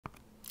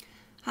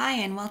Hi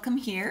and welcome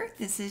here.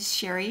 This is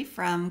Sherrie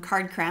from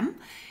Card Creme,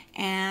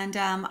 and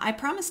I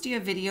promised you a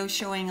video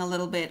showing a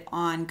little bit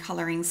on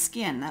coloring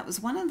skin. That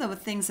was one of the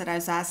things that I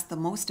was asked the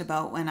most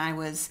about when I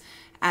was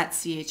at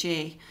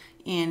CHA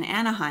in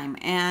Anaheim.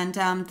 And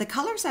the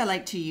colors I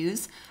like to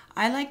use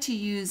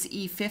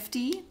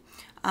E50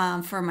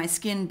 for my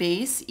skin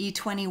base,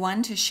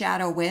 E21 to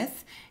shadow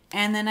with,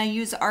 and then I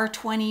use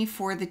R20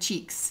 for the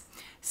cheeks.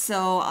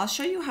 So I'll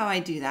show you how I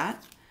do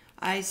that.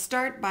 I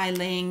start by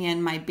laying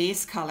in my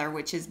base color,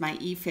 which is my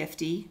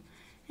E50,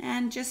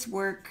 and just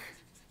work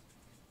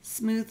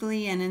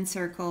smoothly and in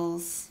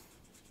circles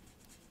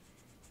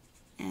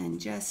and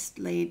just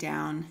lay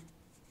down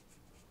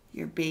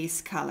your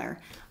base color.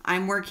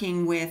 I'm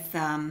working with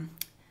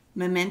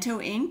Memento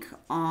ink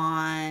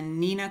on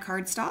Nina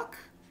cardstock,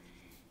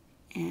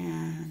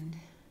 and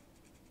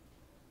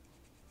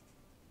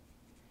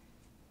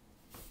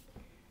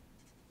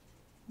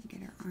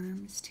get her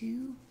arms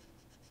too.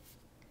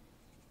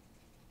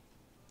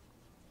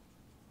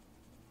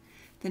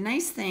 The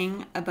nice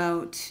thing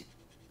about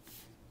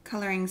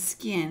coloring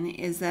skin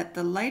is that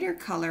the lighter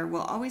color will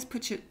always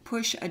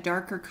push a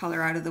darker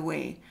color out of the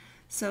way.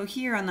 So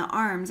here on the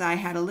arms, I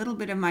had a little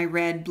bit of my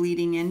red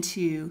bleeding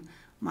into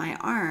my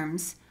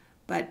arms,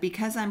 but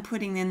because I'm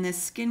putting in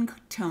this skin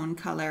tone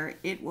color,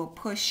 it will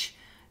push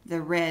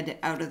the red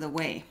out of the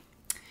way.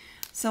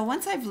 So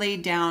once I've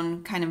laid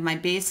down kind of my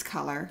base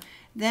color,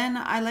 then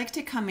I like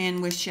to come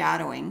in with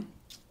shadowing.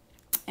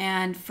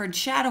 And for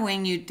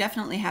shadowing, you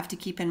definitely have to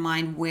keep in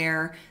mind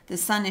where the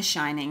sun is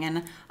shining.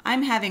 And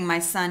I'm having my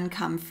sun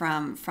come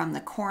from the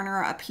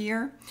corner up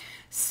here.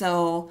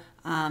 So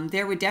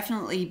there would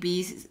definitely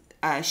be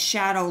a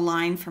shadow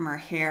line from her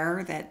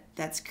hair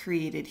that's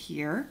created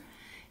here.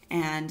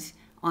 And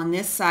on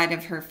this side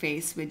of her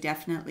face would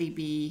definitely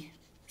be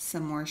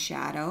some more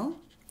shadow.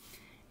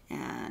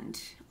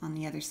 And on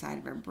the other side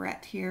of her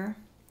barrette here.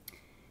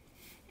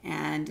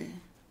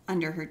 And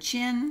under her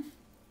chin.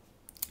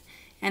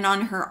 And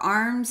on her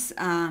arms,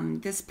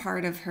 this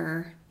part of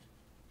her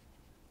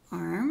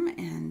arm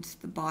and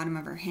the bottom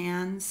of her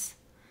hands,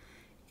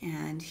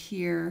 and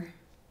here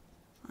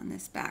on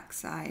this back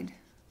side.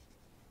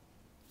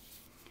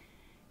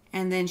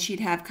 And then she'd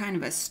have kind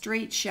of a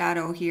straight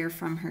shadow here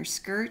from her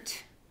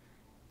skirt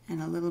and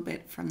a little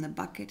bit from the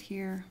bucket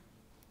here.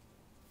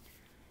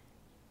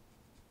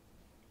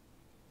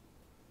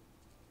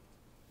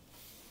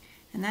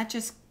 And that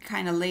just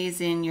kind of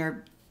lays in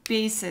your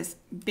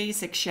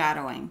basic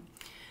shadowing.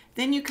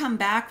 Then you come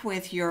back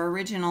with your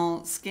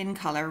original skin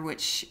color,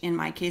 which in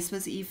my case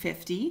was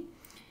E50,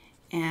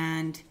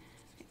 and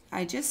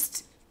I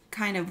just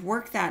kind of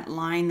work that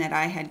line that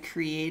I had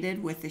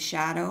created with the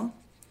shadow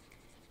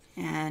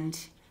and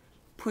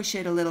push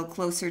it a little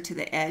closer to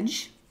the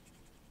edge.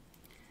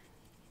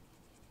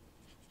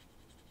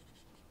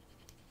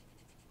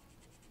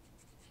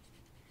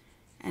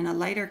 And a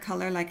lighter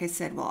color, like I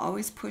said, will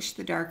always push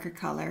the darker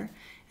color.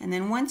 And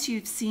then once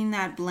you've seen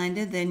that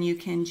blended, then you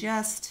can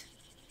just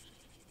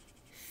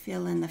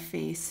fill in the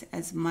face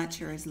as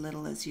much or as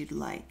little as you'd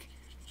like.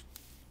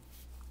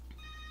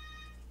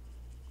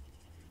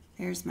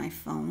 There's my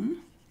phone.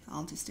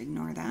 I'll just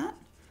ignore that.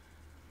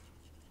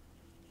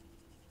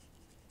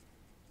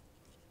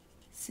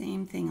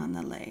 Same thing on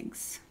the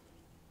legs.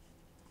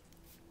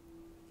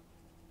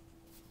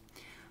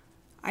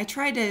 I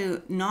try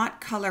to not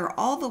color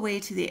all the way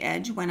to the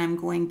edge when I'm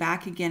going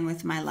back again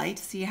with my light.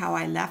 See how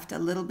I left a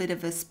little bit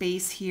of a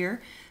space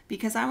here?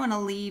 Because I want to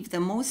leave the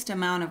most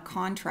amount of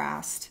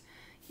contrast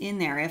in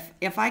there.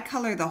 If I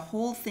color the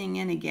whole thing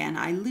in again,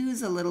 I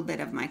lose a little bit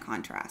of my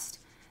contrast.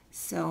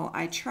 So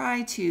I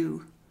try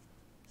to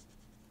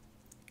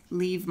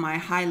leave my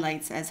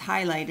highlights as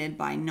highlighted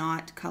by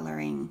not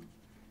coloring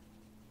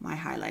my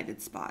highlighted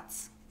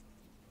spots.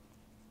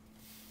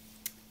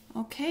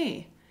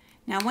 Okay,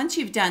 now once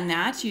you've done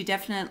that, you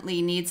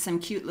definitely need some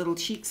cute little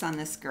cheeks on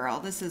this girl.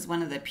 This is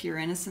one of the Pure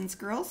Innocence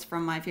girls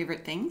from My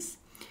Favorite Things.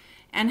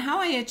 And how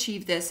I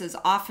achieve this is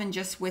often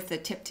just with the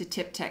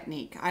tip-to-tip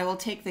technique. I will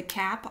take the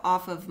cap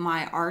off of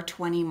my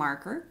R20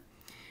 marker,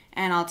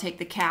 and I'll take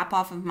the cap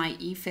off of my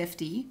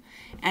E50,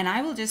 and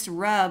I will just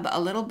rub a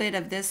little bit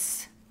of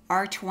this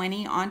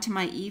R20 onto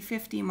my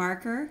E50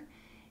 marker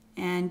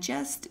and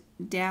just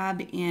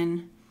dab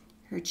in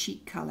her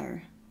cheek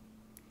color.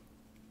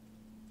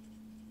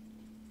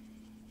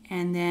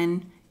 And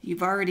then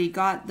you've already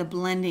got the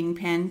blending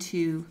pen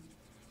to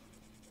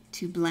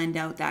blend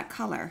out that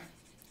color,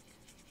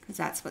 because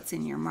that's what's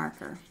in your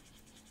marker.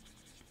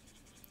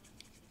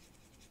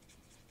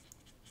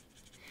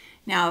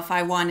 Now if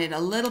I wanted a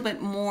little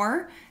bit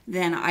more,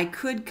 then I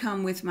could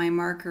come with my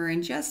marker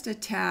and just a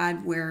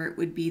tad where it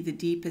would be the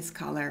deepest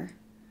color,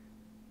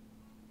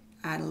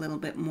 add a little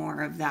bit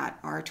more of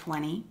that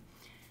R20,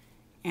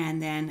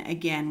 and then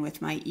again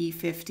with my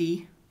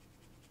E50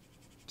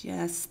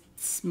 just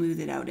smooth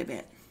it out a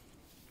bit,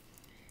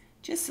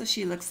 just so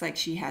she looks like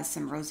she has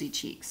some rosy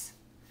cheeks.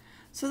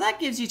 So that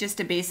gives you just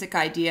a basic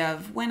idea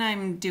of when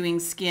I'm doing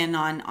skin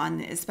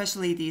on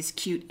especially these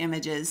cute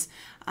images.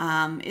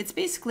 It's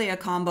basically a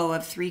combo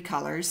of 3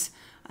 colors,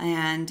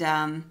 and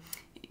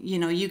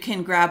you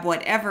can grab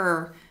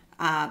whatever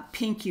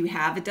pink you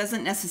have. It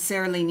doesn't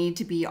necessarily need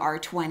to be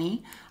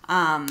R20,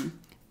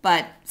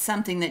 but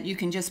something that you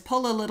can just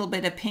pull a little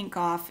bit of pink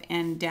off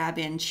and dab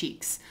in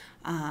cheeks.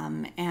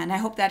 And I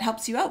hope that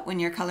helps you out when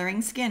you're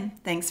coloring skin.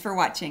 Thanks for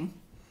watching.